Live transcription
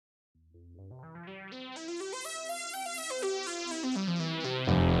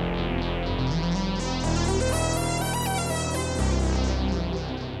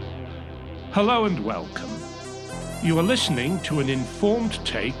Hello and welcome. You are listening to an informed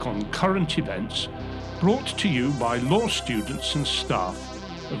take on current events brought to you by law students and staff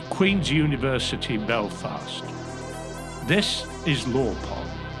of Queen's University Belfast. This is LawPod.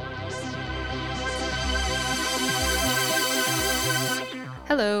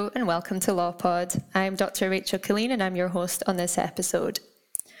 Hello and welcome to LawPod. I'm Dr. Rachel Killeen and I'm your host on this episode.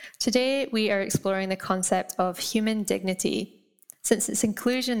 Today we are exploring the concept of human dignity. Since its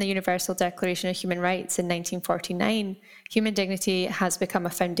inclusion in the Universal Declaration of Human Rights in 1949, human dignity has become a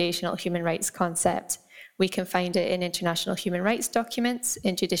foundational human rights concept. We can find it in international human rights documents,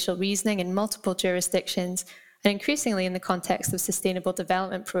 in judicial reasoning in multiple jurisdictions, and increasingly in the context of sustainable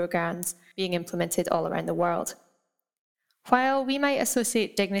development programs being implemented all around the world. While we might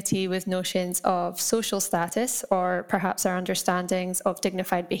associate dignity with notions of social status or perhaps our understandings of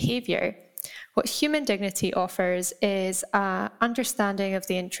dignified behaviour, what human dignity offers is an understanding of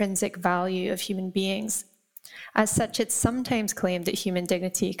the intrinsic value of human beings. As such, it's sometimes claimed that human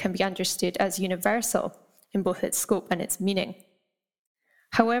dignity can be understood as universal in both its scope and its meaning.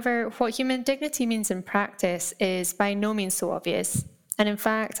 However, what human dignity means in practice is by no means so obvious. And in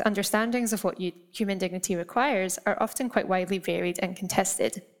fact, understandings of what human dignity requires are often quite widely varied and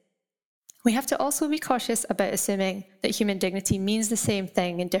contested. We have to also be cautious about assuming that human dignity means the same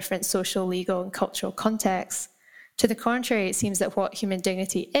thing in different social, legal, and cultural contexts. To the contrary, it seems that what human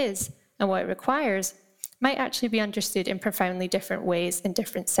dignity is and what it requires might actually be understood in profoundly different ways in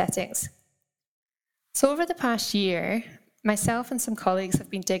different settings. So over the past year, myself and some colleagues have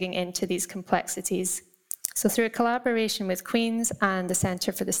been digging into these complexities. So through a collaboration with Queen's and the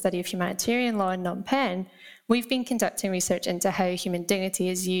Centre for the Study of Humanitarian Law in Phnom Penh, we've been conducting research into how human dignity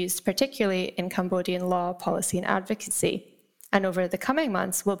is used, particularly in Cambodian law, policy and advocacy. And over the coming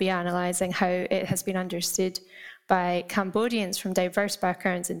months, we'll be analysing how it has been understood by Cambodians from diverse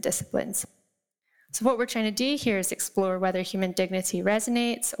backgrounds and disciplines. So what we're trying to do here is explore whether human dignity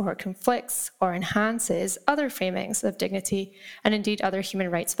resonates or conflicts or enhances other framings of dignity and indeed other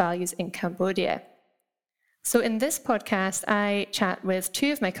human rights values in Cambodia. So in this podcast, I chat with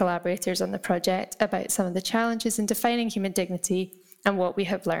two of my collaborators on the project about some of the challenges in defining human dignity and what we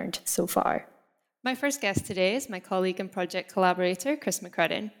have learned so far. My first guest today is my colleague and project collaborator, Chris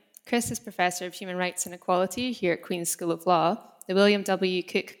McCrudden. Chris is Professor of Human Rights and Equality here at Queen's School of Law, the William W.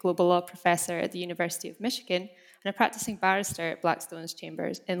 Cook Global Law Professor at the University of Michigan, and a practicing barrister at Blackstone's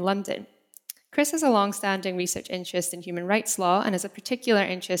Chambers in London. Chris has a long-standing research interest in human rights law and has a particular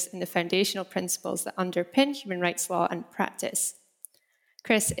interest in the foundational principles that underpin human rights law and practice.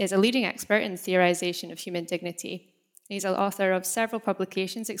 Chris is a leading expert in the theorization of human dignity. He's an author of several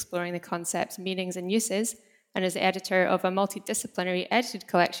publications exploring the concepts, meanings and uses, and is the editor of a multidisciplinary edited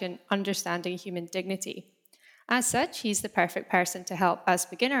collection, Understanding Human Dignity. As such, he's the perfect person to help us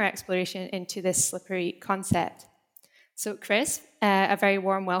begin our exploration into this slippery concept. So Chris, a very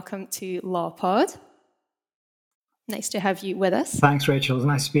warm welcome to LawPod. Nice to have you with us. Thanks, Rachel. It's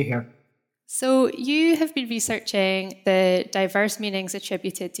nice to be here. So you have been researching the diverse meanings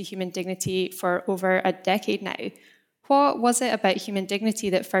attributed to human dignity for over a decade now. What was it about human dignity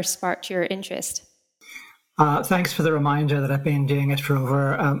that first sparked your interest? Thanks for the reminder that I've been doing it for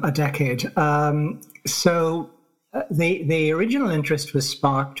over a decade. The original interest was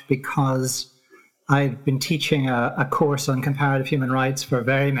sparked because I'd been teaching a course on comparative human rights for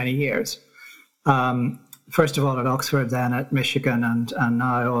very many years. First of all at Oxford, then at Michigan, and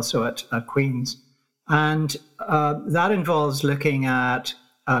now also at Queen's. And that involves looking at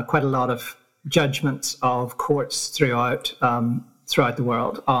quite a lot of judgments of courts throughout the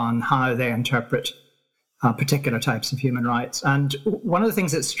world on how they interpret particular types of human rights. And one of the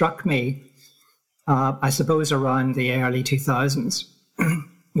things that struck me, I suppose around the early 2000s,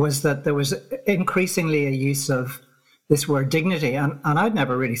 was that there was increasingly a use of this word dignity, and I'd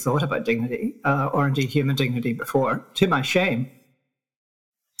never really thought about dignity, or indeed human dignity before, to my shame.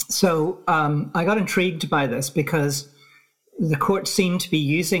 So I got intrigued by this because the court seemed to be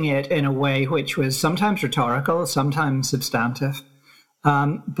using it in a way which was sometimes rhetorical, sometimes substantive,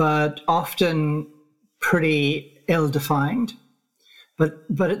 but often pretty ill-defined.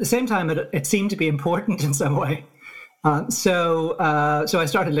 But at the same time, it seemed to be important in some way. So I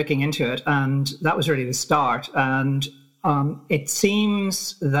started looking into it, and that was really the start. And it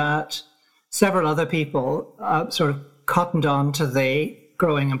seems that several other people sort of cottoned on to the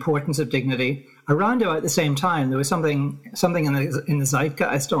growing importance of dignity around about the same time. There was something in the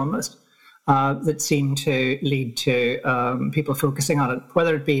zeitgeist almost that seemed to lead to people focusing on it,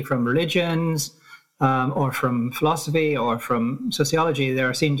 whether it be from religions or from philosophy or from sociology.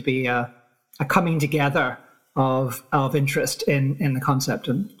 There seemed to be a coming together of interest in the concept,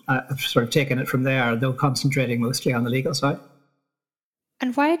 and I've sort of taken it from there, though concentrating mostly on the legal side.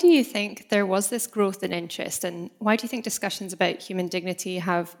 And why do you think there was this growth in interest, and why do you think discussions about human dignity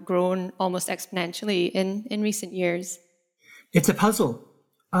have grown almost exponentially in recent years? It's a puzzle.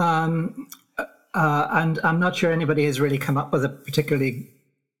 And I'm not sure anybody has really come up with a particularly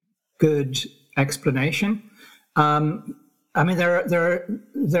good explanation. I mean,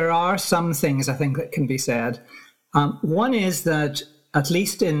 there are some things I think that can be said. One is that, at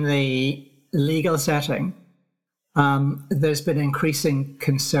least in the legal setting, there's been increasing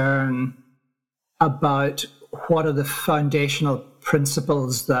concern about what are the foundational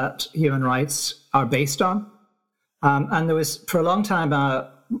principles that human rights are based on. And there was, for a long time,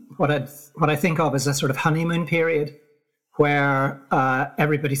 what I think of as a sort of honeymoon period, where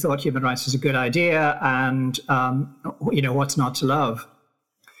everybody thought human rights was a good idea, and what's not to love.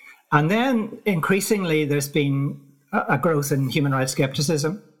 And then increasingly, there's been a growth in human rights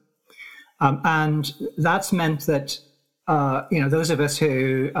skepticism, and that's meant that those of us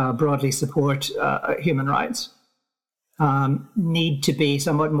who broadly support human rights need to be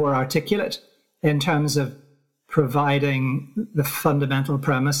somewhat more articulate in terms of providing the fundamental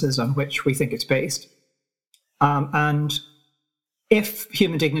premises on which we think it's based. And if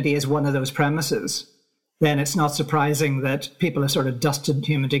human dignity is one of those premises, then it's not surprising that people have sort of dusted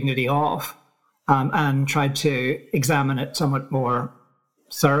human dignity off and tried to examine it somewhat more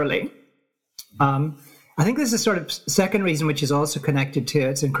thoroughly. I think there's a sort of second reason, which is also connected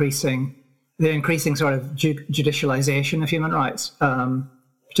to the increasing sort of judicialization of human rights,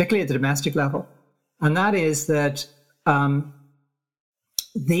 particularly at the domestic level. And that is that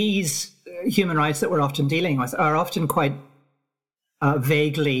these human rights that we're often dealing with are often quite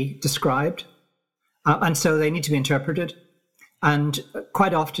vaguely described, and so they need to be interpreted. And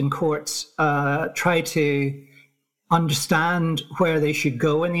quite often courts try to understand where they should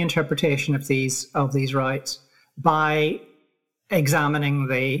go in the interpretation of these rights by examining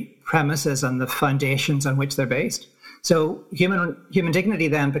the premises and the foundations on which they're based. So human dignity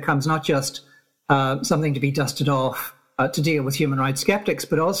then becomes not just something to be dusted off to deal with human rights skeptics,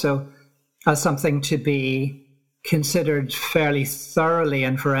 but also as something to be considered fairly thoroughly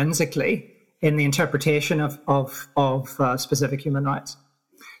and forensically in the interpretation of specific human rights.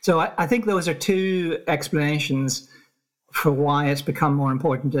 So I think those are two explanations for why it's become more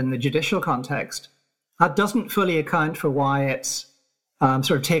important in the judicial context. That doesn't fully account for why it's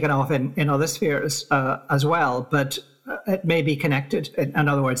sort of taken off in other spheres as well, but it may be connected. In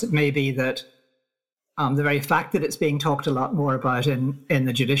other words, it may be that the very fact that it's being talked a lot more about in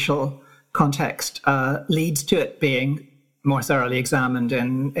the judicial context leads to it being more thoroughly examined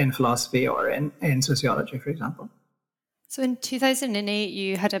in philosophy or in sociology, for example. So in 2008,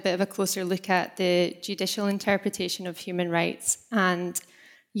 you had a bit of a closer look at the judicial interpretation of human rights, and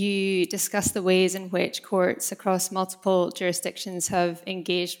you discussed the ways in which courts across multiple jurisdictions have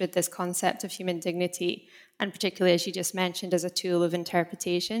engaged with this concept of human dignity, and particularly, as you just mentioned, as a tool of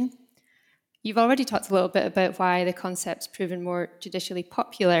interpretation. You've already talked a little bit about why the concept's proven more judicially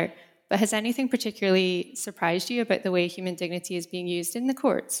popular, but has anything particularly surprised you about the way human dignity is being used in the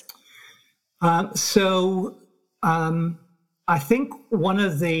courts? I think one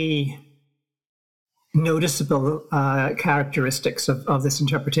of the noticeable characteristics of this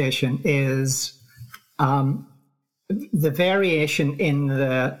interpretation is the variation in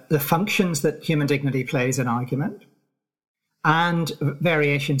the functions that human dignity plays in argument, and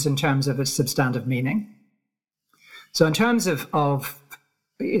variations in terms of its substantive meaning. So in terms of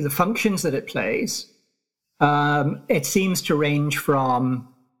the functions that it plays, it seems to range from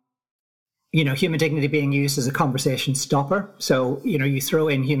human dignity being used as a conversation stopper. So, you throw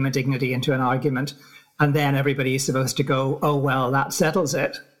in human dignity into an argument, and then everybody is supposed to go, oh, well, that settles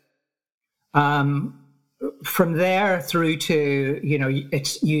it. From there through to,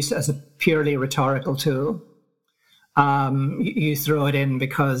 its use as a purely rhetorical tool. You throw it in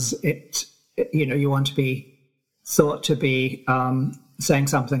because you want to be thought to be saying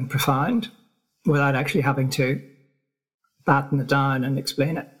something profound without actually having to batten it down and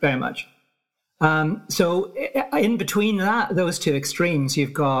explain it very much. So in between those two extremes,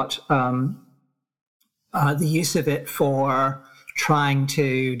 you've got the use of it for trying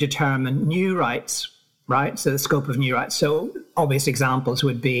to determine new rights, right? So the scope of new rights. So obvious examples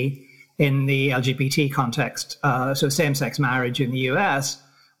would be in the LGBT context. So same-sex marriage in the US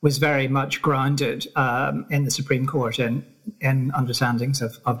was very much grounded in the Supreme Court in understandings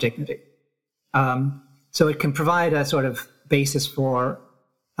of dignity. So it can provide a sort of basis for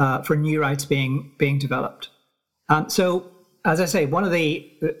new rights being developed. So, as I say, one of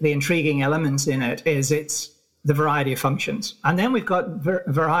the intriguing elements in it is its the variety of functions. And then we've got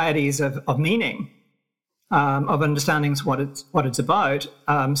varieties of meaning, of understandings what it's about.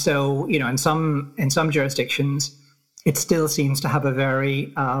 So, in some jurisdictions, it still seems to have a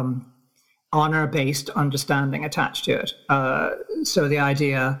very honor-based understanding attached to it. So the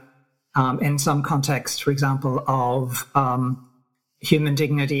idea, in some contexts, for example, of human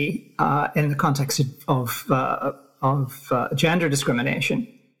dignity in the context of gender discrimination,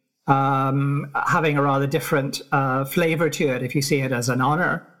 having a rather different flavor to it if you see it as an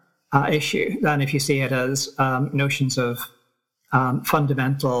honor issue than if you see it as notions of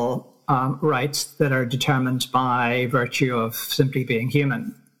fundamental rights that are determined by virtue of simply being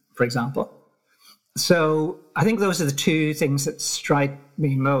human, for example. So I think those are the two things that strike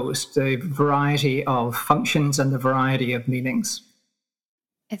me most, the variety of functions and the variety of meanings.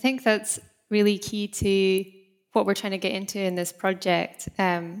 I think that's really key to what we're trying to get into in this project,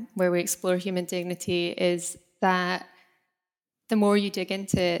 where we explore human dignity, is that the more you dig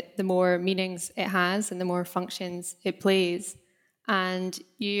into it, the more meanings it has and the more functions it plays. And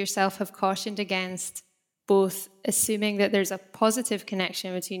you yourself have cautioned against both assuming that there's a positive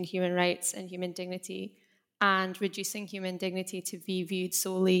connection between human rights and human dignity and reducing human dignity to be viewed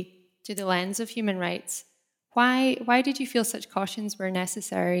solely through the lens of human rights. Why did you feel such cautions were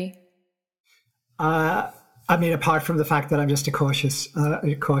necessary? Apart from the fact that I'm just a cautious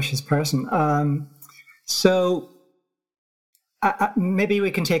person. So maybe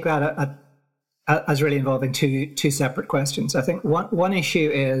we can take that as really involving two separate questions. I think one issue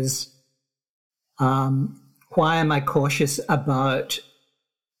is why am I cautious about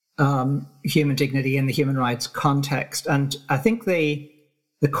human dignity in the human rights context? And I think the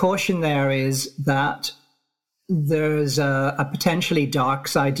caution there is that there's a potentially dark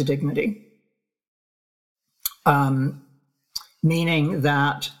side to dignity, meaning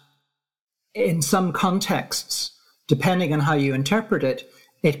that in some contexts, depending on how you interpret it,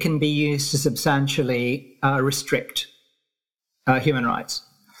 it can be used to substantially restrict human rights.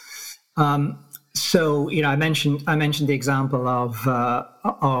 So, I mentioned the example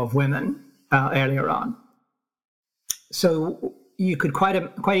of women earlier on. So you could quite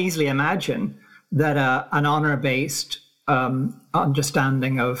easily imagine that an honor-based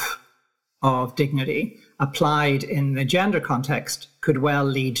understanding of dignity applied in the gender context could well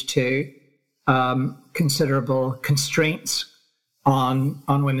lead to considerable constraints on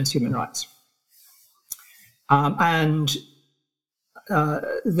women's human rights. And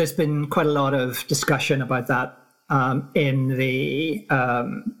there's been quite a lot of discussion about that in the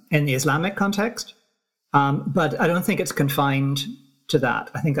Islamic context, but I don't think it's confined to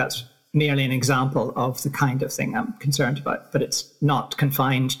that. I think that's merely an example of the kind of thing I'm concerned about, but it's not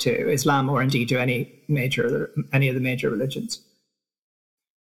confined to Islam or indeed to any of the major religions.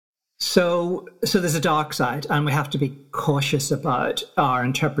 So there's a dark side, and we have to be cautious about our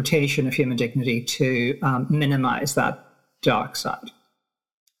interpretation of human dignity to minimize that dark side.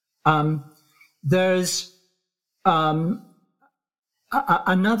 There's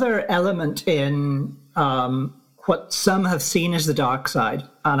another element in what some have seen as the dark side,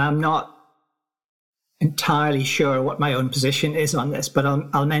 and I'm not entirely sure what my own position is on this, but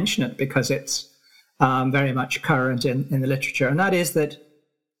I'll mention it because it's very much current in the literature, and that is that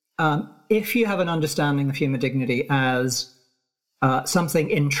if you have an understanding of human dignity as something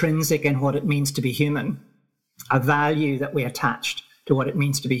intrinsic in what it means to be human, a value that we attached to what it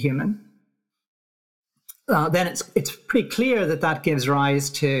means to be human, then it's pretty clear that gives rise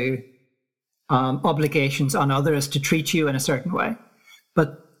to obligations on others to treat you in a certain way.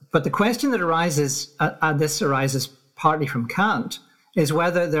 But the question that arises, and this arises partly from Kant, is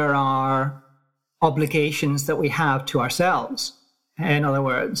whether there are obligations that we have to ourselves. In other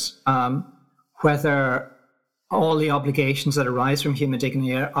words, whether all the obligations that arise from human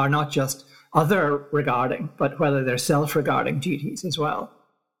dignity are not just other regarding, but whether they're self-regarding duties as well.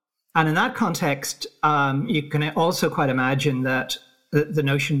 And in that context, you can also quite imagine that the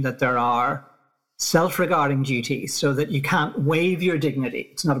notion that there are self-regarding duties, so that you can't waive your dignity,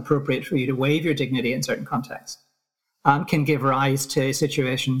 it's not appropriate for you to waive your dignity in certain contexts, can give rise to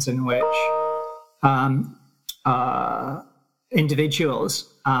situations in which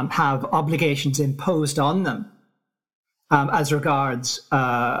individuals have obligations imposed on them as regards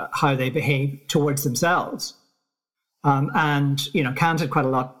how they behave towards themselves. And Kant had quite a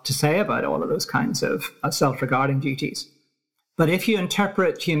lot to say about all of those kinds of self-regarding duties. But if you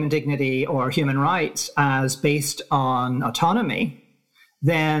interpret human dignity or human rights as based on autonomy,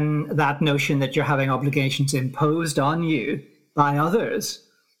 then that notion that you're having obligations imposed on you by others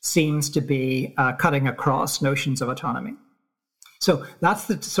seems to be cutting across notions of autonomy. So that's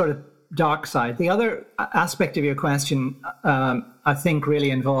the sort of dark side. The other aspect of your question, I think, really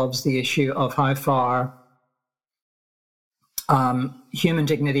involves the issue of how far human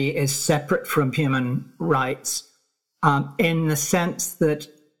dignity is separate from human rights, in the sense that,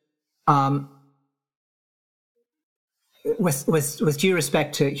 with due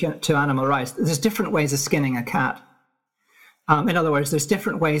respect to animal rights, there's different ways of skinning a cat. In other words, there's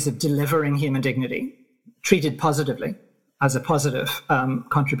different ways of delivering human dignity, treated positively as a positive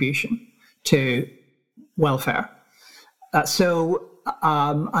contribution to welfare. So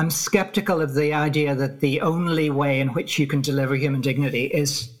I'm skeptical of the idea that the only way in which you can deliver human dignity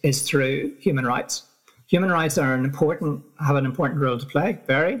is through human rights. Human rights have an important role to play,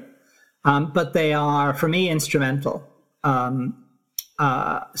 very, but they are, for me, instrumental.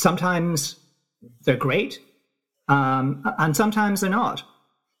 Sometimes they're great, and sometimes they're not.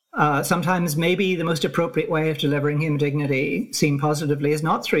 Sometimes maybe the most appropriate way of delivering human dignity seen positively is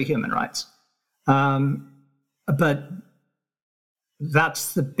not through human rights. But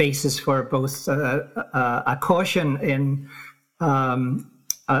that's the basis for both a caution in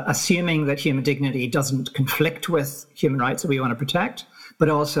assuming that human dignity doesn't conflict with human rights that we want to protect, but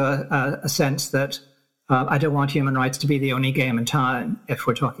also a sense that I don't want human rights to be the only game in town if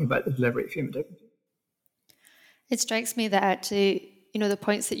we're talking about the delivery of human dignity. It strikes me that actually, the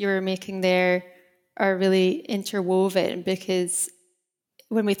points that you were making there are really interwoven, because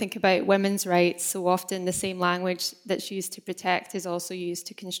when we think about women's rights, so often the same language that's used to protect is also used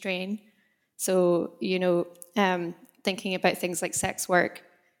to constrain. So, thinking about things like sex work,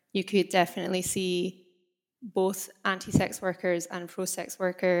 you could definitely see both anti-sex workers and pro-sex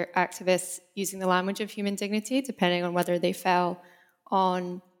worker activists using the language of human dignity, depending on whether they fell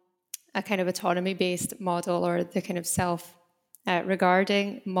on a kind of autonomy-based model or the kind of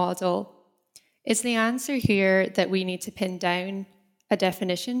self-regarding model. Is the answer here that we need to pin down a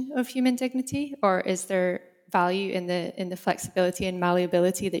definition of human dignity, or is there value in the flexibility and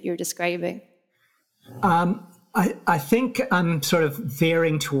malleability that you're describing? I think I'm sort of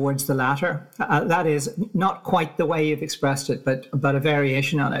veering towards the latter. That is not quite the way you've expressed it, but a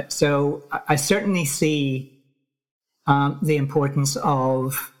variation on it. So I certainly see the importance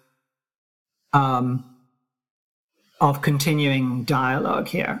of continuing dialogue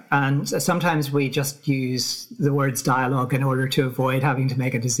here. And sometimes we just use the words dialogue in order to avoid having to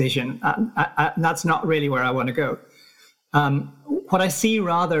make a decision. That's not really where I want to go. What I see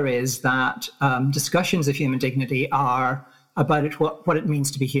rather is that discussions of human dignity are about what it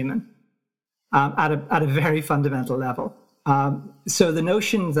means to be human at a very fundamental level. So the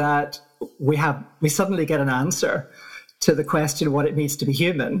notion that we suddenly get an answer to the question what it means to be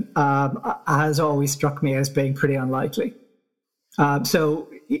human has always struck me as being pretty unlikely. So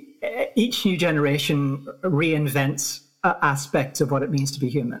each new generation reinvents aspects of what it means to be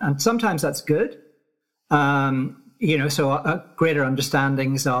human, and sometimes that's good. So greater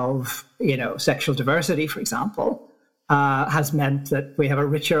understandings of, sexual diversity, for example, has meant that we have a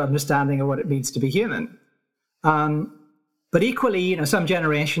richer understanding of what it means to be human. But equally, some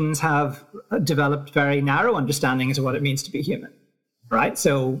generations have developed very narrow understandings of what it means to be human, right?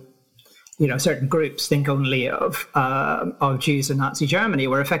 So, certain groups think only of Jews in Nazi Germany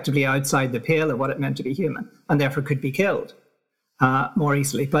were effectively outside the pale of what it meant to be human, and therefore could be killed more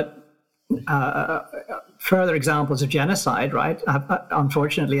easily. But further examples of genocide, right,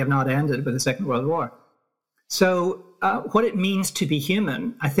 unfortunately have not ended with the Second World War. So what it means to be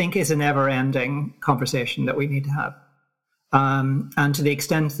human, I think, is a never-ending conversation that we need to have. And to the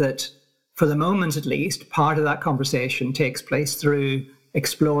extent that, for the moment at least, part of that conversation takes place through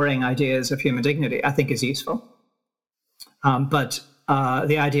exploring ideas of human dignity, I think is useful. But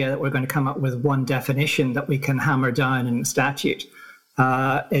the idea that we're going to come up with one definition that we can hammer down in the statute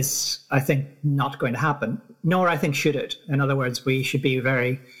is, I think, not going to happen, nor I think should it. In other words, we should be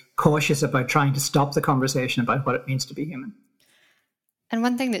very cautious about trying to stop the conversation about what it means to be human. And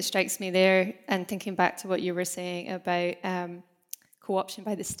one thing that strikes me there, and thinking back to what you were saying about co-option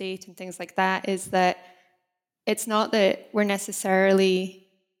by the state and things like that, is that it's not that we're necessarily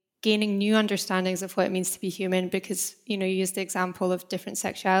gaining new understandings of what it means to be human, because, you used the example of different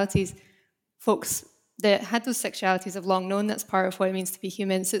sexualities. Folks that had those sexualities have long known that's part of what it means to be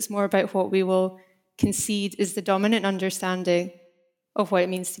human. So it's more about what we will concede is the dominant understanding of what it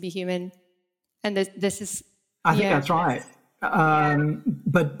means to be human. And this is... I think that's right.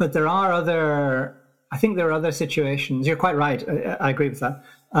 But there are other situations. You're quite right. I agree with that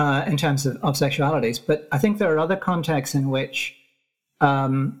in terms of sexualities. But I think there are other contexts in which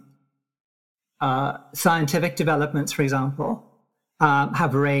scientific developments, for example,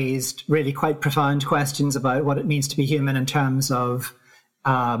 have raised really quite profound questions about what it means to be human in terms of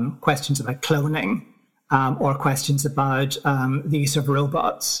questions about cloning, or questions about the use of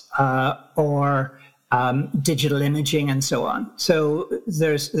robots, or digital imaging and so on. So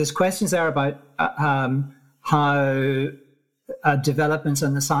there's questions there about how developments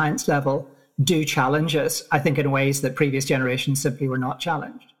on the science level do challenge us, I think, in ways that previous generations simply were not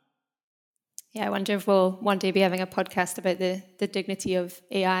challenged. Yeah, I wonder if we'll one day be having a podcast about the dignity of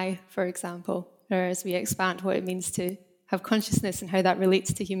AI, for example, or as we expand what it means to have consciousness and how that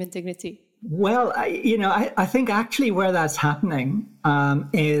relates to human dignity. Well, I think actually where that's happening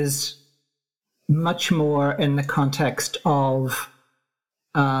is much more in the context of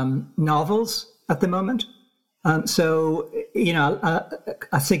novels at the moment. So,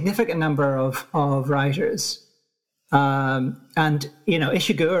 a significant number of writers, and,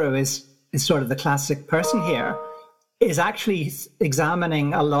 Ishiguro is sort of the classic person here, is actually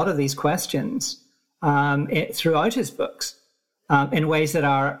examining a lot of these questions throughout his books in ways that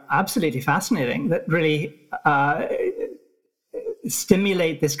are absolutely fascinating, that really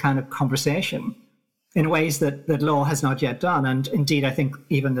stimulate this kind of conversation in ways that law has not yet done. And indeed, I think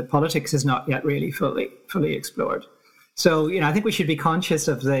even that politics is not yet really fully explored. So, I think we should be conscious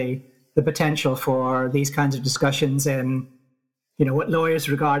of the potential for these kinds of discussions in, what lawyers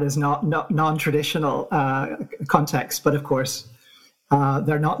regard as not non-traditional contexts. But of course,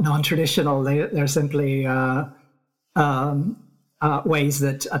 they're not non-traditional. They're simply ways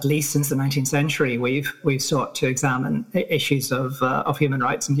that, at least since the 19th century, we've sought to examine issues of human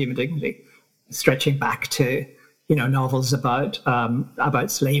rights and human dignity, stretching back to novels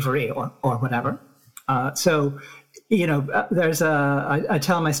about slavery or whatever. So there's I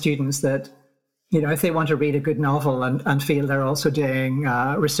tell my students that if they want to read a good novel and feel they're also doing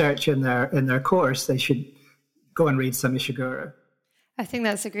research in their course, they should go and read some Ishiguro. I think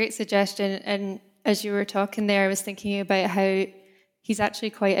that's a great suggestion. And as you were talking there, I was thinking about how he's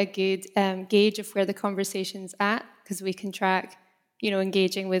actually quite a good gauge of where the conversation's at, because we can track,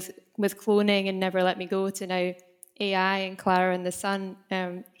 engaging with cloning and Never Let Me Go to now AI and Clara and the Sun.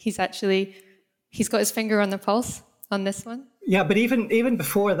 He's got his finger on the pulse on this one. Yeah, but even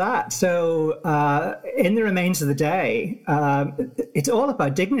before that, so in The Remains of the Day, it's all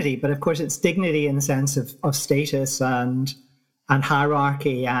about dignity, but of course it's dignity in the sense of status and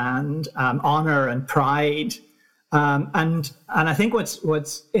hierarchy and honor and pride. And I think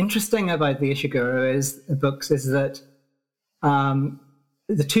what's interesting about the Ishiguro books is that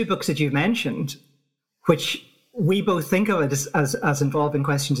the two books that you've mentioned, which we both think of it as involving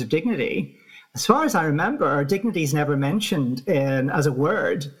questions of dignity, as far as I remember, dignity is never mentioned as a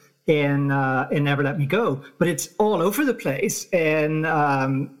word in Never Let Me Go, but it's all over the place in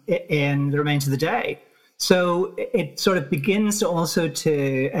The Remains of the Day. So it sort of begins also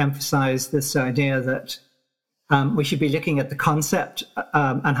to emphasize this idea that we should be looking at the concept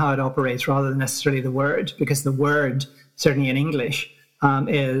and how it operates rather than necessarily the word, because the word, certainly in English,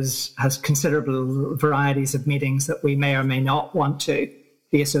 has considerable varieties of meanings that we may or may not want to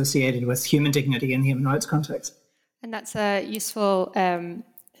be associated with human dignity in the human rights context. And that's a useful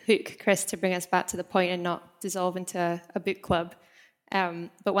hook, Chris, to bring us back to the point and not dissolve into a book club.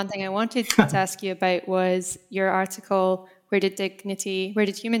 But one thing I wanted to ask you about was your article, Where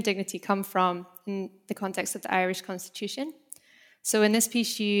did human dignity come from in the context of the Irish Constitution? So in this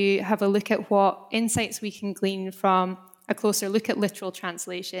piece, you have a look at what insights we can glean from a closer look at literal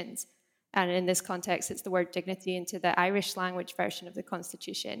translations. And in this context, it's the word dignity into the Irish language version of the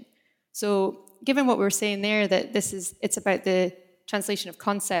Constitution. So given what we were saying there, that it's about the translation of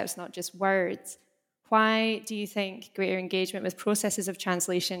concepts, not just words, why do you think greater engagement with processes of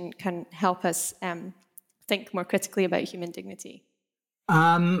translation can help us think more critically about human dignity?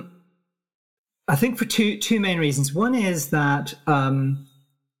 I think for two main reasons. One is that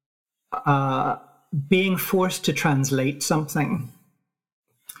being forced to translate something,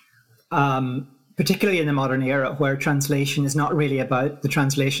 particularly in the modern era, where translation is not really about the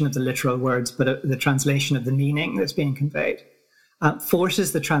translation of the literal words, but the translation of the meaning that's being conveyed,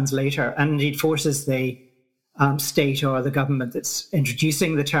 forces the translator, and indeed forces the state or the government that's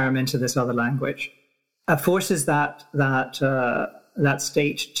introducing the term into this other language, forces that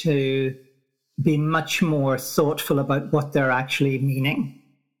state to be much more thoughtful about what they're actually meaning.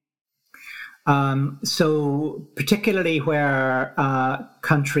 So particularly where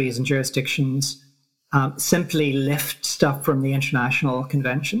countries and jurisdictions simply lift stuff from the international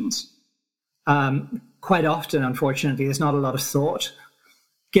conventions, quite often, unfortunately, there's not a lot of thought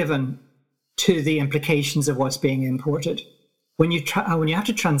given to the implications of what's being imported. When you have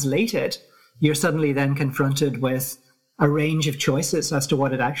to translate it, you're suddenly then confronted with a range of choices as to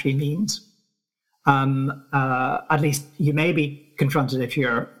what it actually means. At least you may be confronted if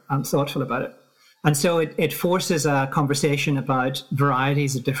you're thoughtful about it. And so it forces a conversation about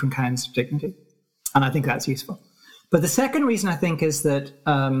varieties of different kinds of dignity. And I think that's useful. But the second reason, I think, is that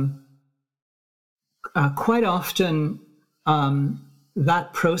quite often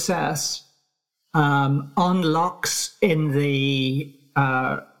that process unlocks in the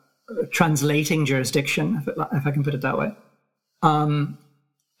translating jurisdiction, if I can put it that way, a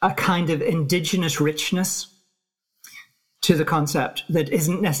kind of indigenous richness to the concept that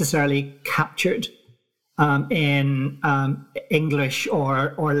isn't necessarily captured in English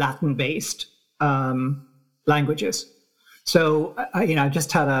or Latin-based languages. So, I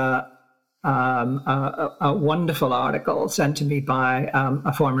just had a wonderful article sent to me by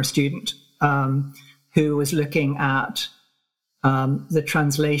a former student who was looking at the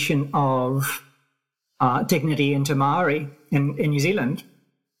translation of dignity into Maori in New Zealand,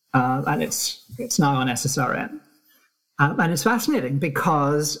 and it's now on SSRN. And it's fascinating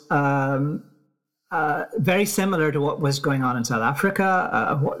because very similar to what was going on in South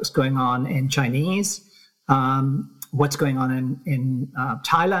Africa, what was going on in Chinese, what's going on in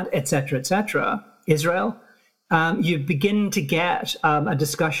Thailand, et cetera, Israel, you begin to get a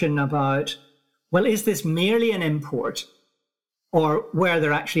discussion about, well, is this merely an import, or were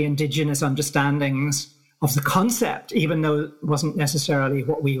there actually indigenous understandings of the concept, even though it wasn't necessarily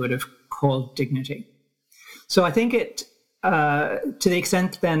what we would have called dignity? So I think to the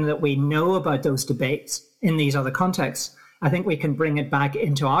extent then that we know about those debates in these other contexts, I think we can bring it back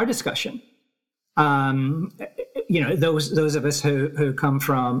into our discussion. Those of us who come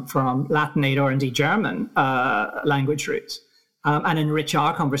from Latinate or indeed German language roots, and enrich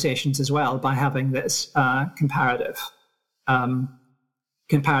our conversations as well by having this comparative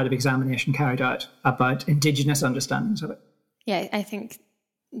examination carried out about indigenous understandings of it. Yeah, I think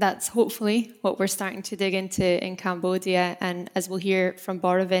that's hopefully what we're starting to dig into in Cambodia. And as we'll hear from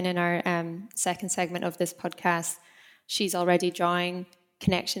Borovan in our second segment of this podcast, she's already drawing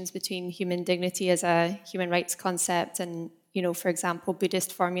connections between human dignity as a human rights concept and, for example,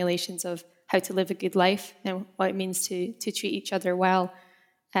 Buddhist formulations of how to live a good life and what it means to treat each other well.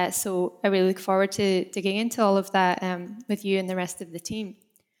 So I really look forward to digging into all of that with you and the rest of the team.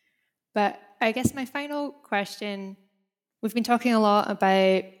 But I guess my final question, we've been talking a lot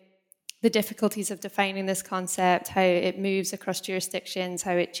about the difficulties of defining this concept, how it moves across jurisdictions,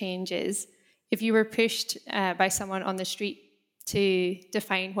 how it changes. If you were pushed by someone on the street to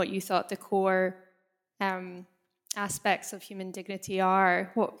define what you thought the core aspects of human dignity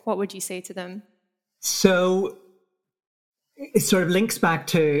are, what would you say to them? So it sort of links back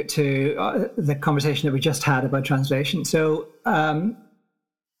to the conversation that we just had about translation. So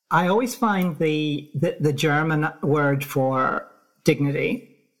I always find the German word for dignity,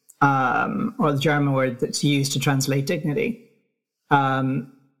 or the German word that's used to translate dignity,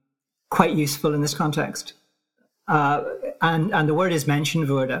 quite useful in this context. And the word is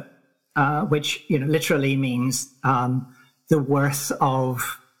Menschenwürde, which literally means the worth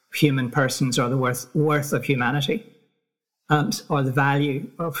of human persons, or the worth of humanity, or the value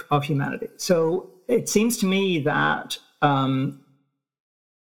of humanity. So it seems to me that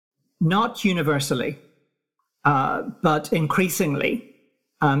not universally, but increasingly,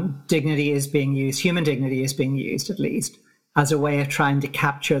 dignity is being used, human dignity is being used at least, as a way of trying to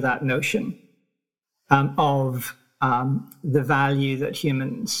capture that notion of the value that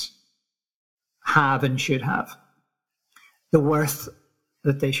humans have and should have, the worth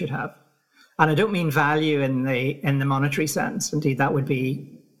that they should have. And I don't mean value in the monetary sense. Indeed, that would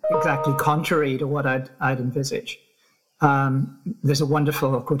be exactly contrary to what I'd envisage. There's a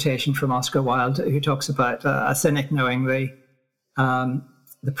wonderful quotation from Oscar Wilde who talks about a cynic knowing the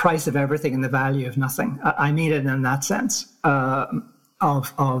price of everything and the value of nothing. I mean it in that sense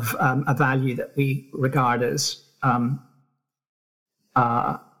of a value that we regard as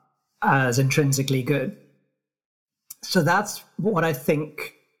intrinsically good. So that's what I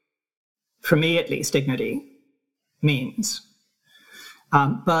think, for me at least, dignity means.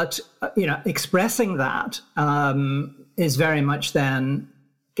 But expressing that is very much then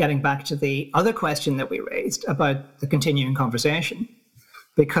getting back to the other question that we raised about the continuing conversation.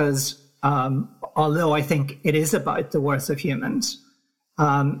 Because although I think it is about the worth of humans,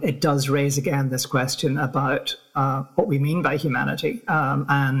 it does raise again this question about what we mean by humanity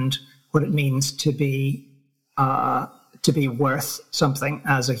and what it means to be worth something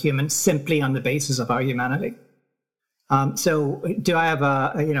as a human simply on the basis of our humanity. So do I have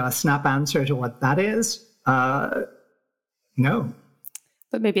a snap answer to what that is? No.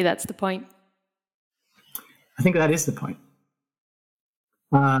 But maybe that's the point. I think that is the point.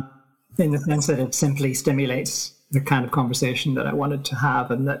 In the sense that it simply stimulates the kind of conversation that I wanted to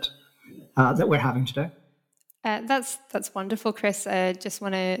have and that we're having today. That's wonderful, Chris. I just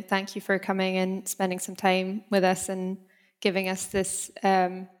want to thank you for coming and spending some time with us and giving us this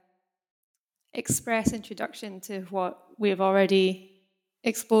express introduction to what we've already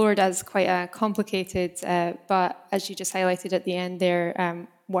explored as quite a complicated, but as you just highlighted at the end there,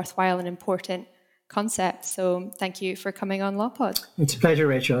 worthwhile and important concept. So thank you for coming on LawPod. It's a pleasure,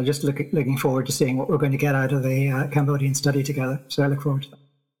 Rachel. I'm just looking forward to seeing what we're going to get out of the Cambodian study together. So I look forward to that.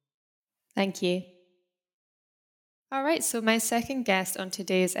 Thank you. All right, so my second guest on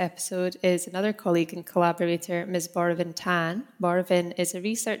today's episode is another colleague and collaborator, Ms. Boravin Tan. Boravin is a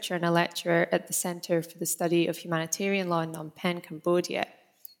researcher and a lecturer at the Centre for the Study of Humanitarian Law in Phnom Penh, Cambodia.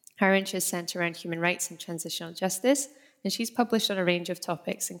 Her interests centre around human rights and transitional justice, and she's published on a range of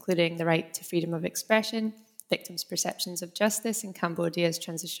topics, including the right to freedom of expression, victims' perceptions of justice in Cambodia's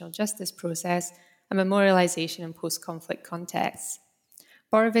transitional justice process, and memorialisation in post-conflict contexts.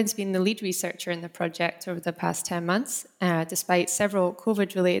 Boravin's been the lead researcher in the project over the past 10 months. Despite several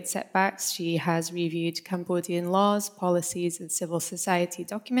COVID-related setbacks, she has reviewed Cambodian laws, policies, and civil society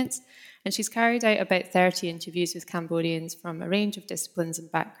documents, and she's carried out about 30 interviews with Cambodians from a range of disciplines and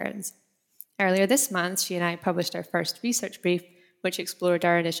backgrounds. Earlier this month, she and I published our first research brief, which explored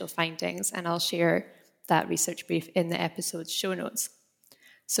our initial findings, and I'll share that research brief in the episode's show notes.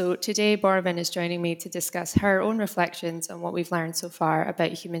 So today, Boravin is joining me to discuss her own reflections on what we've learned so far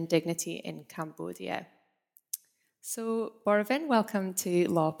about human dignity in Cambodia. So, Boravin, welcome to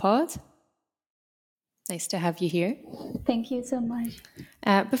LawPod. Nice to have you here. Thank you so much.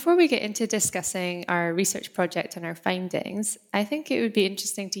 Before we get into discussing our research project and our findings, I think it would be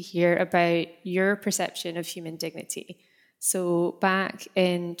interesting to hear about your perception of human dignity. So back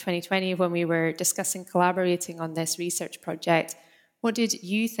in 2020, when we were discussing collaborating on this research project, what did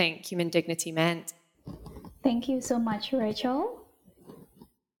you think human dignity meant? Thank you so much, Rachel,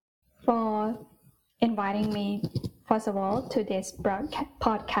 for inviting me, first of all, to this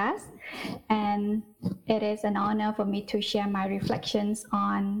podcast. And it is an honor for me to share my reflections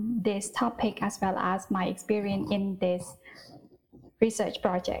on this topic as well as my experience in this research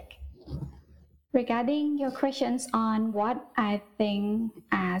project. Regarding your questions on what I think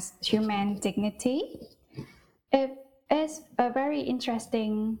as human dignity, it is a very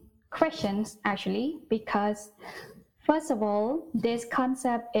interesting question, actually, because first of all, this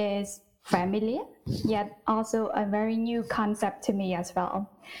concept is familiar, yet also a very new concept to me as well.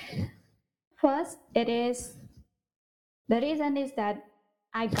 First, the reason is that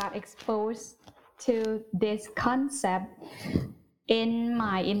I got exposed to this concept in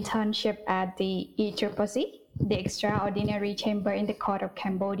my internship at the ECCC, the Extraordinary Chamber in the Court of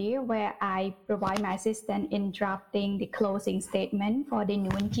Cambodia, where I provide my assistance in drafting the closing statement for the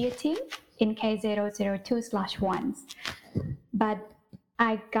Nguyen Gia team in K002/1. But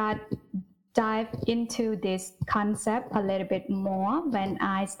I got dive into this concept a little bit more when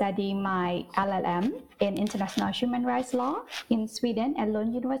I study my LLM in International Human Rights Law in Sweden at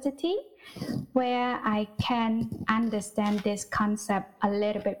Lund University, where I can understand this concept a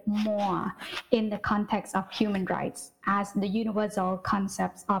little bit more in the context of human rights as the universal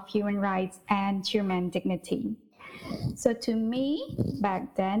concepts of human rights and human dignity. So to me,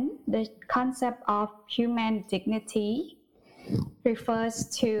 back then, the concept of human dignity refers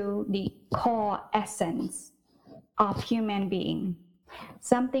to the core essence of human being,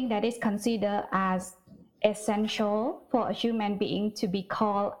 something that is considered as essential for a human being to be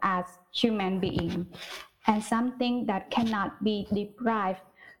called as human being, and something that cannot be deprived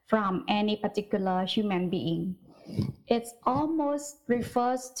from any particular human being. It almost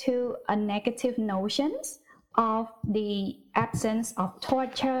refers to a negative notions of the absence of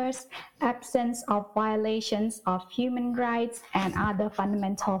tortures, absence of violations of human rights and other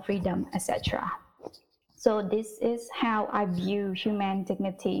fundamental freedom, etc. So this is how I view human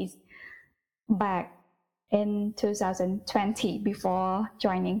dignities back in 2020 before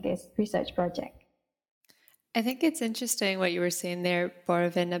joining this research project. I think it's interesting what you were saying there,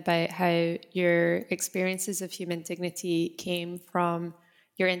 Boravin, about how your experiences of human dignity came from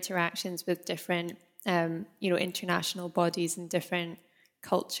your interactions with different international bodies and different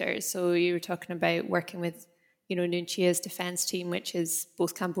cultures. So you were talking about working with, Nguyen Chia's defense team, which is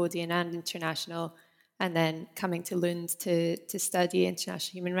both Cambodian and international, and then coming to Lund to study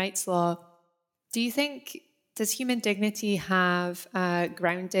international human rights law. Does human dignity have a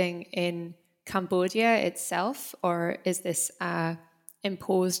grounding in Cambodia itself, or is this a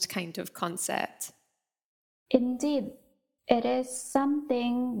imposed kind of concept? Indeed, it is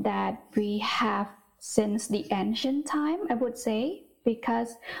something that we have since the ancient time, I would say,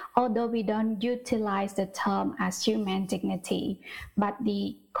 because although we don't utilize the term as human dignity, but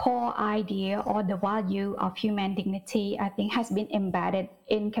the core idea or the value of human dignity, I think, has been embedded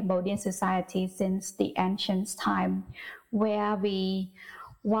in Cambodian society since the ancient time, where we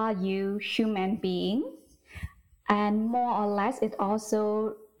value human beings. And more or less, it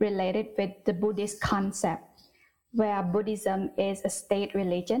also related with the Buddhist concept, where Buddhism is a state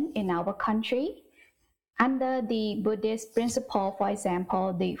religion in our country. Under the Buddhist principle, for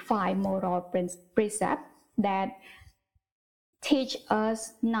example, the 5 moral precepts that teach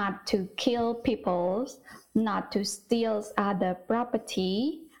us not to kill people, not to steal other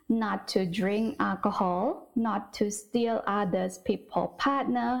property, not to drink alcohol, not to steal others people's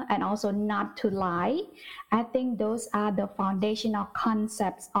partner, and also not to lie. I think those are the foundational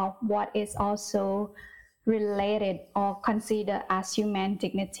concepts of what is also related or considered as human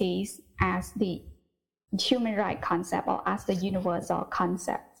dignities, as the human right concept or as the universal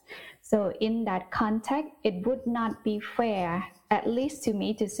concept. So in that context, it would not be fair, at least to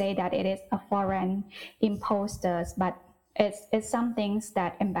me, to say that it is a foreign imposed, but it's some things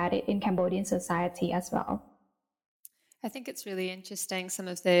that embedded in Cambodian society as well. I think it's really interesting, some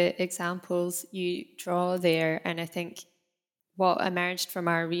of the examples you draw there. And I think what emerged from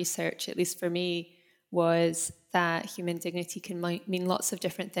our research, at least for me, was that human dignity can mean lots of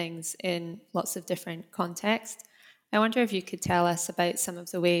different things in lots of different contexts. I wonder if you could tell us about some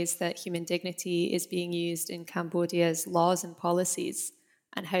of the ways that human dignity is being used in Cambodia's laws and policies,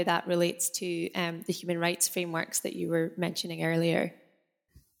 and how that relates to the human rights frameworks that you were mentioning earlier.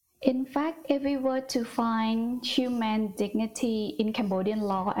 In fact, if we were to find human dignity in Cambodian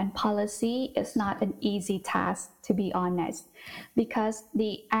law and policy, it's not an easy task, to be honest, because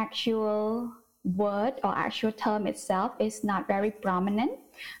the actual word or actual term itself is not very prominent,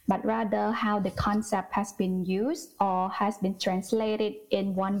 but rather how the concept has been used or has been translated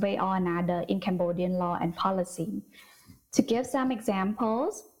in one way or another in Cambodian law and policy. To give some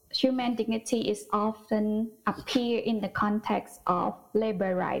examples, human dignity is often appear in the context of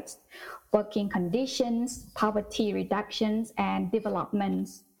labor rights, working conditions, poverty reductions, and development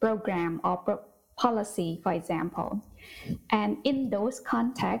program or policy, for example. And in those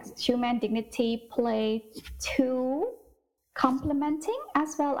contexts, human dignity play two complementing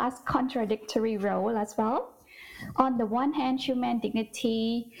as well as contradictory role as well. On the one hand, human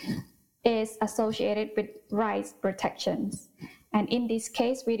dignity is associated with rights protections. And in this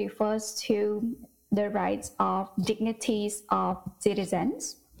case, we refer to the rights of dignities of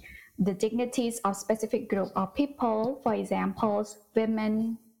citizens, the dignities of specific group of people, for example,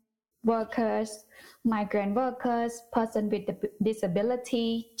 women, workers, migrant workers, persons with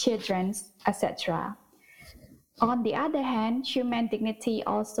disability, children, etc. On the other hand, human dignity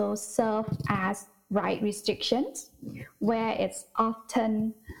also serves as right restrictions, where it's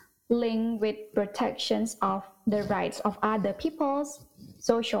often linked with protections of the rights of other peoples,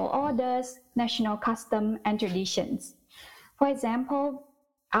 social orders, national custom, and traditions. For example,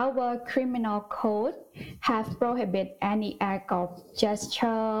 our criminal code has prohibited any act of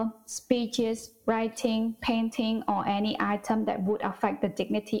gesture, speeches, writing, painting, or any item that would affect the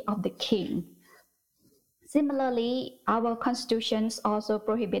dignity of the king. Similarly, our constitutions also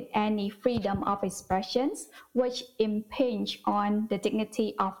prohibit any freedom of expressions which impinge on the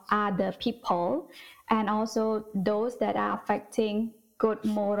dignity of other people, and also those that are affecting good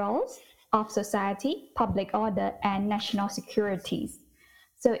morals of society, public order, and national security.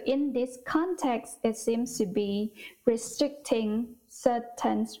 So in this context, it seems to be restricting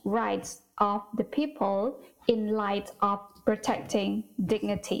certain rights of the people in light of protecting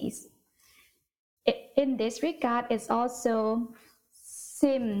dignities. In this regard, it also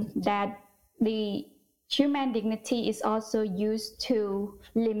seems that the human dignity is also used to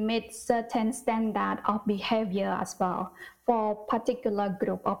limit certain standard of behavior as well for particular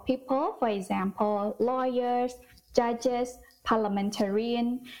group of people, for example, lawyers, judges,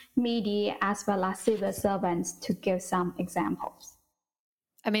 parliamentarians, media, as well as civil servants, to give some examples.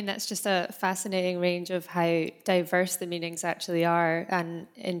 I mean, that's just a fascinating range of how diverse the meanings actually are, and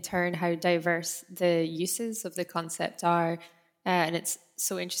in turn, how diverse the uses of the concept are. And it's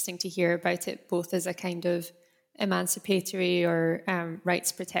so interesting to hear about it both as a kind of emancipatory or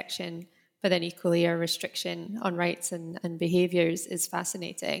rights protection, but then equally a restriction on rights and behaviours is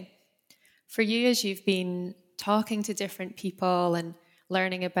fascinating. For you, as you've been talking to different people and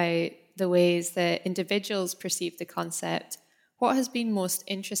learning about the ways that individuals perceive the concept, what has been most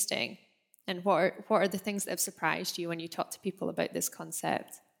interesting, and what are the things that have surprised you when you talk to people about this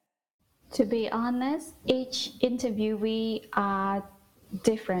concept? To be honest, each interviewee are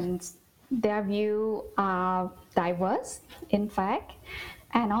different their view are diverse, in fact,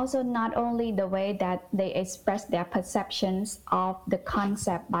 and also not only the way that they express their perceptions of the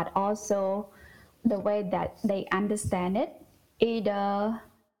concept, but also the way that they understand it, either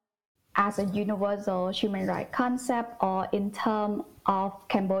as a universal human rights concept or in terms of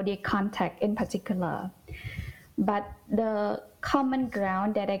Cambodia context in particular. But the common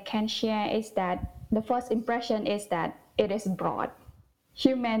ground that I can share is that the first impression is that it is broad.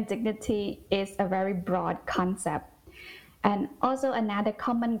 Human dignity is a very broad concept. And also another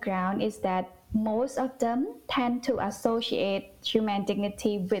common ground is that most of them tend to associate human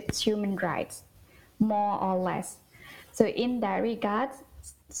dignity with human rights, more or less. So in that regard,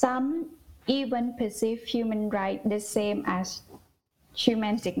 some even perceive human rights the same as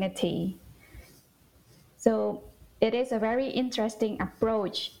human dignity. So it is a very interesting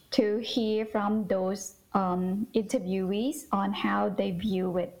approach to hear from those interviewees on how they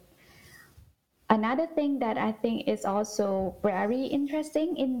view it. Another thing that I think is also very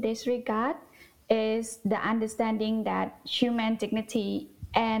interesting in this regard is the understanding that human dignity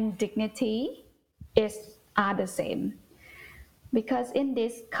and dignity are the same. Because in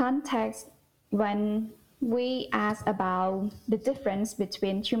this context, when we ask about the difference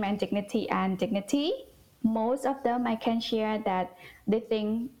between human dignity and dignity, most of them I can share that they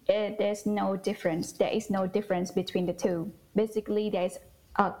think there's no difference. There is no difference between the two. Basically, there's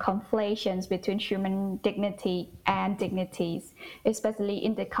conflations between human dignity and dignities, especially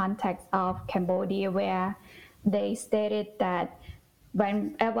in the context of Cambodia, where they stated that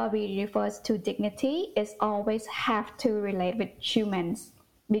whenever we refer to dignity, it always have to relate with humans.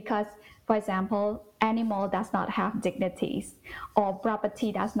 Because, for example, animal does not have dignities, or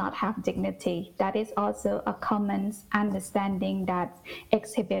property does not have dignity. That is also a common understanding that's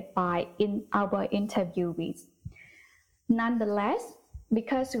exhibited by our interviewees. Nonetheless,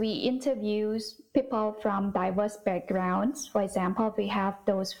 because we interview people from diverse backgrounds, for example, we have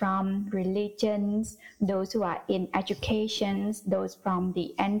those from religions, those who are in education, those from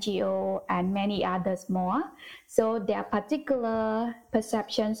the NGO, and many others more. So their particular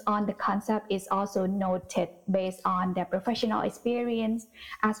perceptions on the concept is also noted based on their professional experience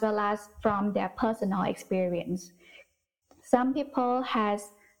as well as from their personal experience. Some people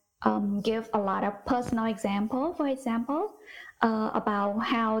give a lot of personal example, for example, about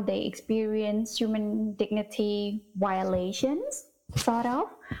how they experience human dignity violations, sort of,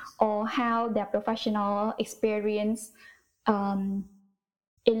 or how their professional experience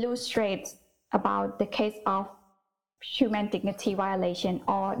illustrates about the case of human dignity violation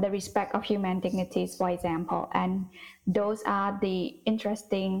or the respect of human dignities, for example. And those are the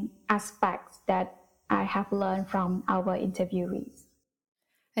interesting aspects that I have learned from our interviewees.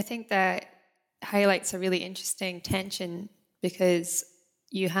 I think that highlights a really interesting tension, because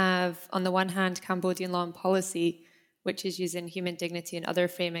you have, on the one hand, Cambodian law and policy, which is using human dignity and other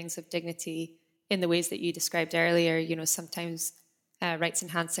framings of dignity in the ways that you described earlier, sometimes rights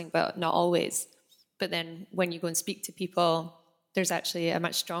enhancing, but not always. But then when you go and speak to people, there's actually a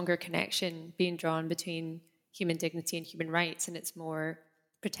much stronger connection being drawn between human dignity and human rights, and it's more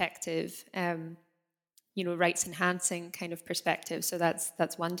protective, rights enhancing kind of perspective. So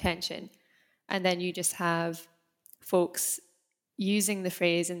that's one tension. And then you just have folks using the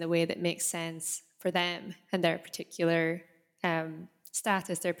phrase in the way that makes sense for them and their particular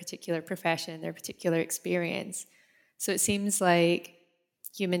status, their particular profession, their particular experience. So it seems like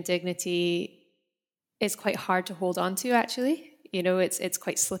human dignity is quite hard to hold on to, actually. It's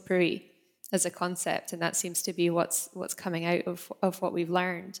quite slippery as a concept, and that seems to be what's coming out of what we've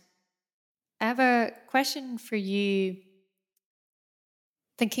learned. I have a question for you,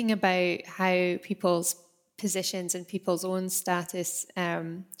 thinking about how people's positions and people's own status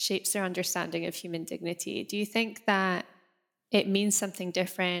shapes their understanding of human dignity. Do you think that it means something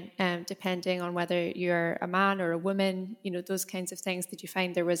different depending on whether you're a man or a woman, those kinds of things? Did you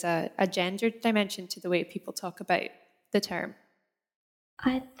find there was a gendered dimension to the way people talk about the term?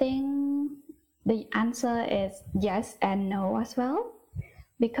 I think the answer is yes and no as well,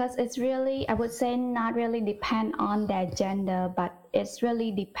 because it's really, I would say, not really depend on their gender, but it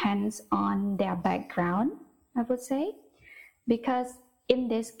really depends on their background, I would say. Because in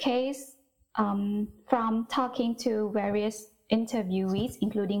this case, from talking to various interviewees,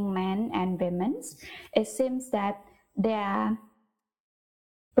 including men and women, it seems that their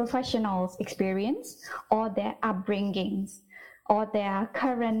professional experience or their upbringings or their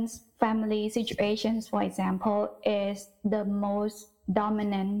current family situations, for example, is the most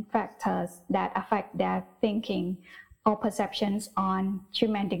dominant factors that affect their thinking or perceptions on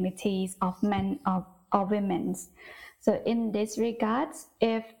human dignities of men or women. So in this regards,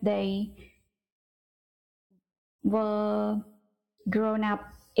 if they were grown up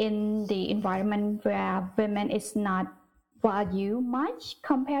in the environment where women is not valued much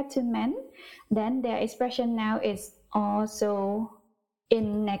compared to men, then their expression now is also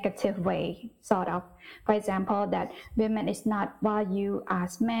in negative way, sort of. For example, that women is not valued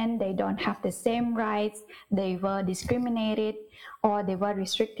as men, they don't have the same rights, they were discriminated, or they were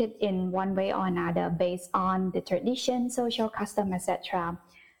restricted in one way or another based on the tradition, social custom, etc.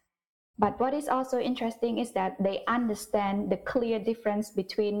 But what is also interesting is that they understand the clear difference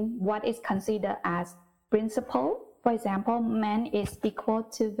between what is considered as principle. For example, men is equal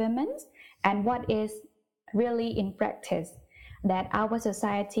to women, and what is really in practice, that our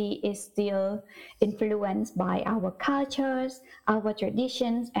society is still influenced by our cultures, our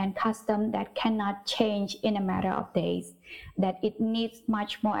traditions, and customs that cannot change in a matter of days, that it needs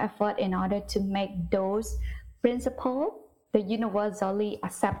much more effort in order to make those principles, the universally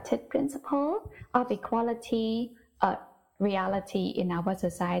accepted principle of equality, a reality in our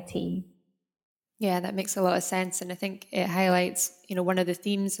society. Yeah, that makes a lot of sense. And I think it highlights, one of the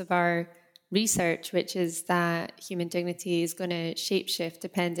themes of our research, which is that human dignity is going to shapeshift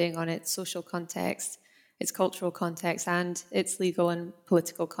depending on its social context, its cultural context, and its legal and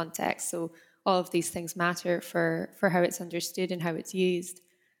political context. So all of these things matter for how it's understood and how it's used.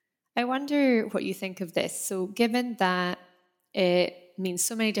 I wonder what you think of this. So given that it means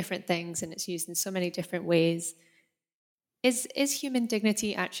so many different things and it's used in so many different ways, is human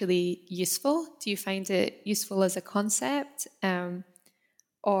dignity actually useful? Do you find it useful as a concept?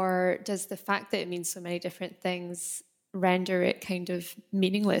 Or does the fact that it means so many different things render it kind of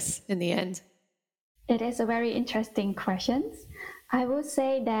meaningless in the end? It is a very interesting question. I would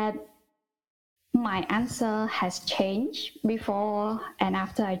say that my answer has changed before and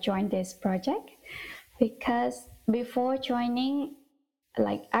after I joined this project, because before joining,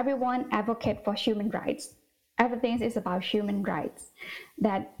 like, everyone advocate for human rights. Everything is about human rights,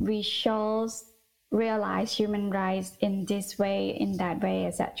 that we should realize human rights in this way, in that way,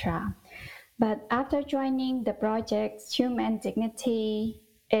 etc. But after joining the project, human dignity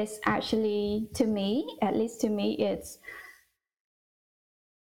is actually, to me, at least to me, it's,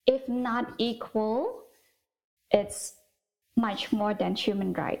 if not equal, it's much more than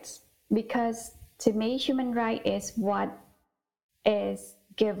human rights. Because to me, human right is what is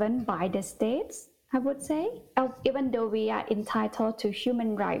given by the states, I would say. Even though we are entitled to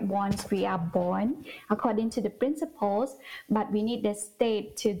human rights once we are born, according to the principles, but we need the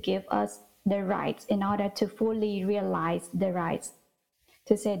state to give us the rights in order to fully realize the rights,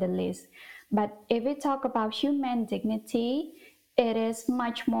 to say the least. But if we talk about human dignity, it is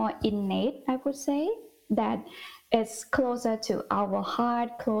much more innate, I would say, that it's closer to our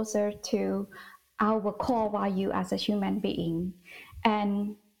heart, closer to our core value as a human being.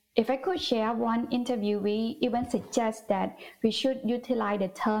 And if I could share one interviewee even suggest that we should utilize the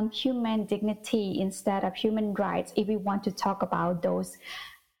term human dignity instead of human rights if we want to talk about those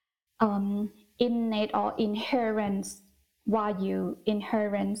innate or inherent value,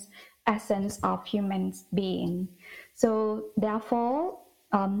 inherent essence of human being. So therefore,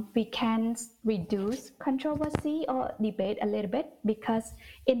 we can reduce controversy or debate a little bit, because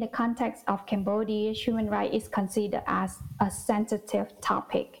in the context of Cambodia, human rights is considered as a sensitive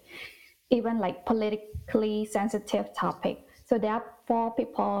topic, even like politically sensitive topic. So therefore,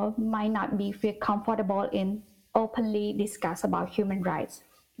 people might not feel comfortable in openly discuss about human rights.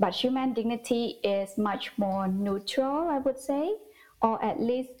 But human dignity is much more neutral, I would say, or at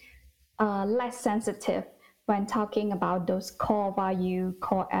least less sensitive when talking about those core value,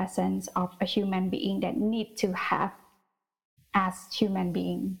 core essence of a human being that need to have as human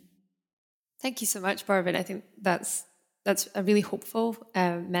being. Thank you so much, Barvin. I think that's a really hopeful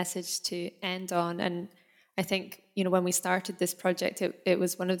message to end on. And I think, when we started this project, it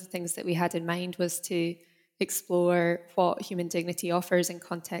was one of the things that we had in mind was to explore what human dignity offers in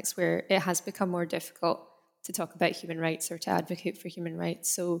contexts where it has become more difficult to talk about human rights or to advocate for human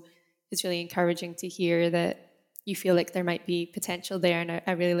rights. So it's really encouraging to hear that you feel like there might be potential there, and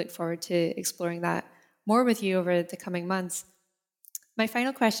I really look forward to exploring that more with you over the coming months. My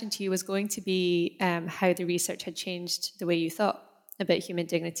final question to you was going to be how the research had changed the way you thought about human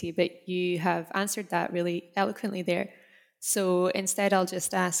dignity, but you have answered that really eloquently there. So instead, I'll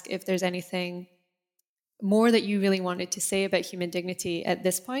just ask if there's anything more that you really wanted to say about human dignity at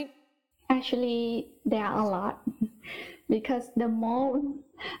this point. Actually, there are a lot, because the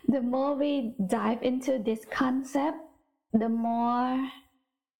more we dive into this concept, the more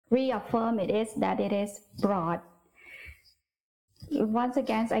reaffirm it is that it is broad. once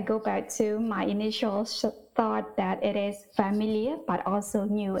again, I go back to my initial thought that it is familiar but also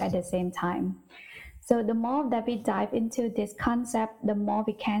new at the same time. So the more that we dive into this concept, the more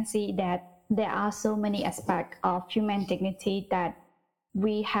we can see that there are so many aspects of human dignity that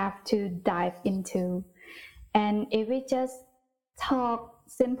we have to dive into. And if we just talk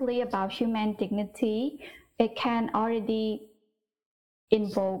simply about human dignity, it can already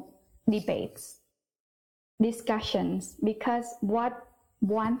invoke debates, discussions, because what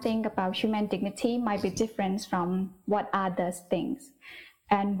one thing about human dignity might be different from what others think.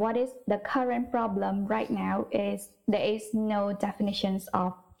 And what is the current problem right now is there is no definitions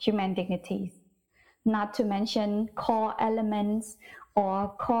of human dignity, not to mention core elements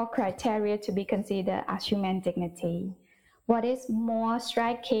or core criteria to be considered as human dignity. What is more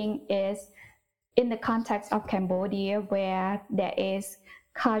striking is in the context of Cambodia, where there is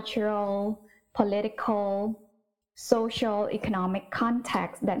cultural, political, social, economic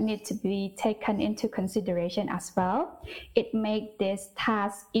context that need to be taken into consideration as well, it makes this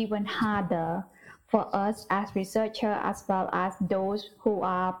task even harder for us as researchers, as well as those who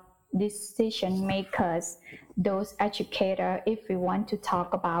are decision makers, those educators, if we want to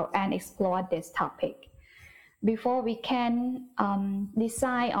talk about and explore this topic. Before we can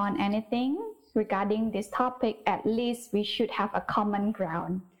decide on anything regarding this topic, at least we should have a common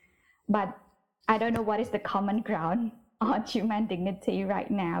ground. But I don't know what is the common ground on human dignity right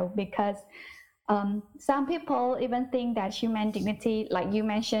now, because some people even think that human dignity, like you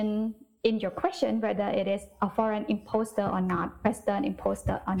mentioned in your question, whether it is a foreign imposter or not, Western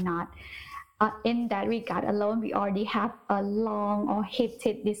imposter or not. In that regard alone, we already have a long or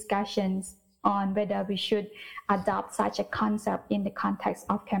heated discussions on whether we should adopt such a concept in the context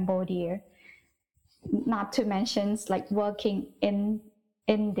of Cambodia. Not to mention like working in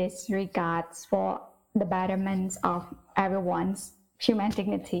this regards for the betterment of everyone's human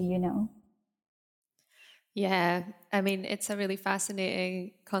dignity, you know. Yeah, I mean, it's a really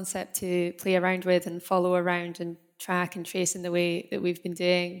fascinating concept to play around with and follow around and track and trace in the way that we've been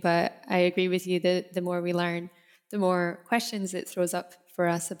doing. But I agree with you that the more we learn, the more questions it throws up for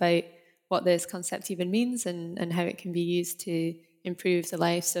us about what this concept even means and how it can be used to improve the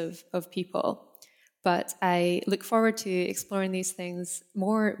lives of people. But I look forward to exploring these things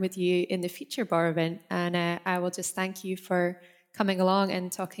more with you in the future, Borvin. And I will just thank you for coming along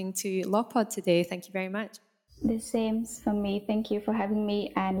and talking to LawPod today. Thank you very much. The same for me. Thank you for having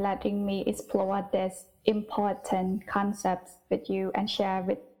me and letting me explore this important concepts with you and share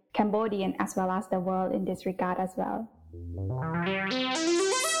with Cambodian as well as the world in this regard as well.